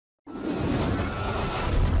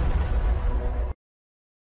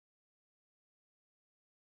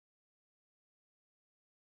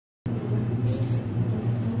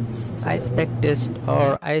Eye spec test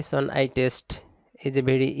or eyes on eye test is a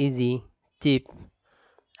very easy, cheap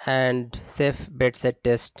and safe bedside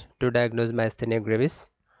test to diagnose myasthenia gravis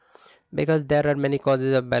because there are many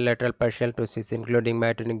causes of bilateral partial ptosis including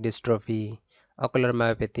myotonic dystrophy, ocular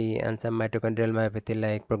myopathy and some mitochondrial myopathy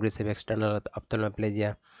like progressive external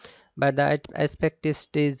ophthalmoplegia. But the eye spec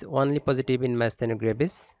test is only positive in myasthenia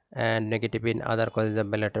gravis and negative in other causes of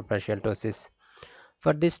bilateral partial ptosis.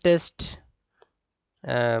 For this test,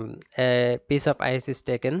 a piece of ice is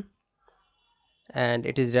taken and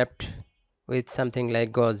it is wrapped with something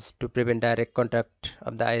like gauze to prevent direct contact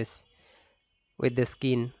of the ice with the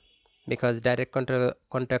skin because direct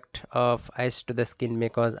contact of ice to the skin may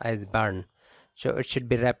cause ice burn. So it should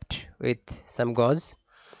be wrapped with some gauze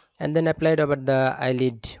and then applied over the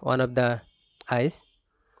eyelid, one of the eyes,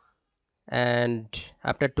 and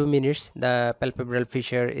after 2 minutes the palpebral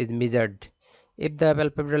fissure is measured. If the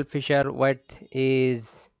palpebral fissure width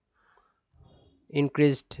is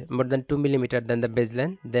increased more than 2 millimeter than the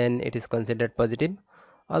baseline, then it is considered positive.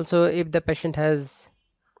 Also, if the patient has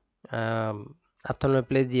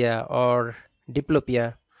ophthalmoplegia or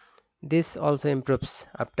diplopia, this also improves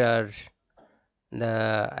after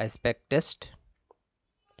the eye spec test.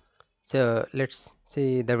 So let's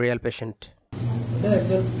see the real patient.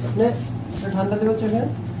 ঠান্ডা দেওয়া হচ্ছে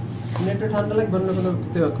নেটে ঠান্ডা লাগবে না, কোনো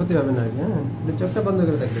ক্ষতি হবে না আর কি। হ্যাঁ, চোখটা বন্ধ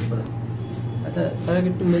করে দেখবে পরে। আচ্ছা, তার আগে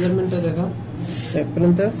একটু মেজারমেন্টটা দেখা এক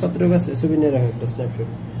পর্যন্ত কতটুকু আছে ছবি নিয়ে রাখা একটা স্ন্যাপশট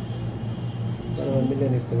বরাবর মিলিয়ে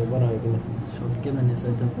দেখতে হবে বড় হয় কিনা। শর্ট ক্যামেরা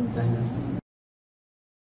সেটা চাই না।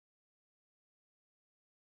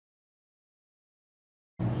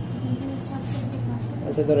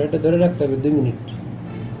 আচ্ছা, ধরো এটা ধরে রাখতে হবে 2 মিনিট।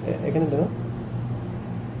 এখানে ধরো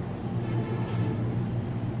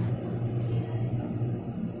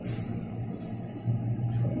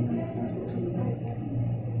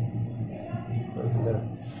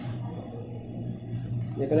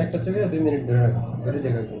এখানে একটা চোখে 2 মিনিট ধরে রাখো, ধরে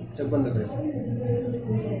দেখা চোখ বন্ধ করে।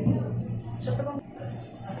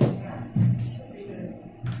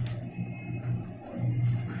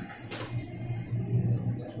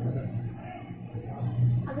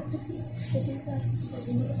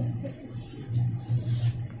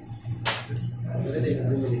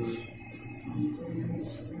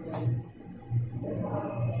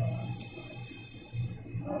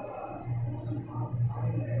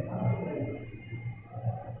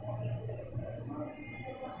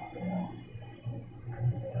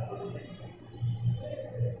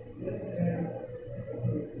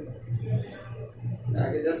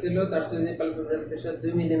 আগে যা ছিল তার চেয়ে যদি পালপেবরাল প্রেসার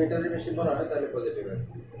 2 মিলিমিটারের বেশি বড় হয় তাহলে পজিটিভ হবে।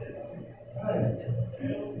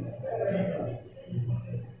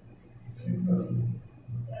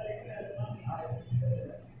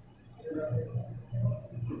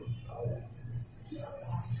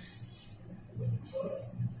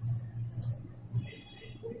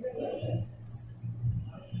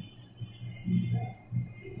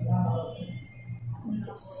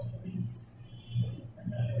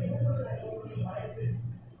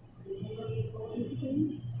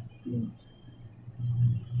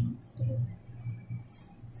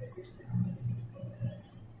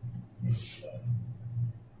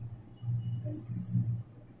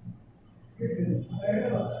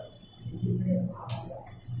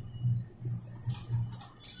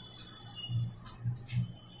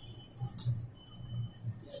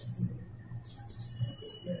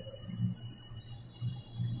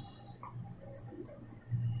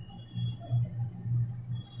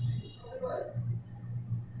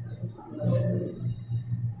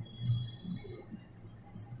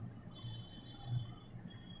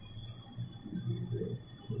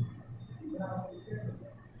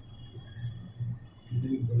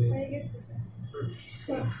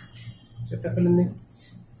 চোখটা ফেলেন নি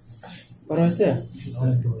বড় হয়েছে।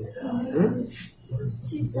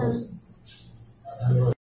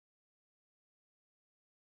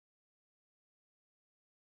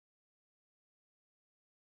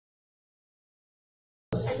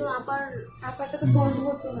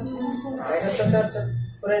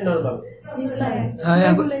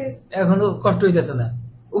 এখনো কষ্ট হইতেছে না,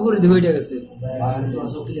 উপরে দিকে হইতে গেছে।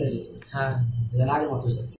 হ্যাঁ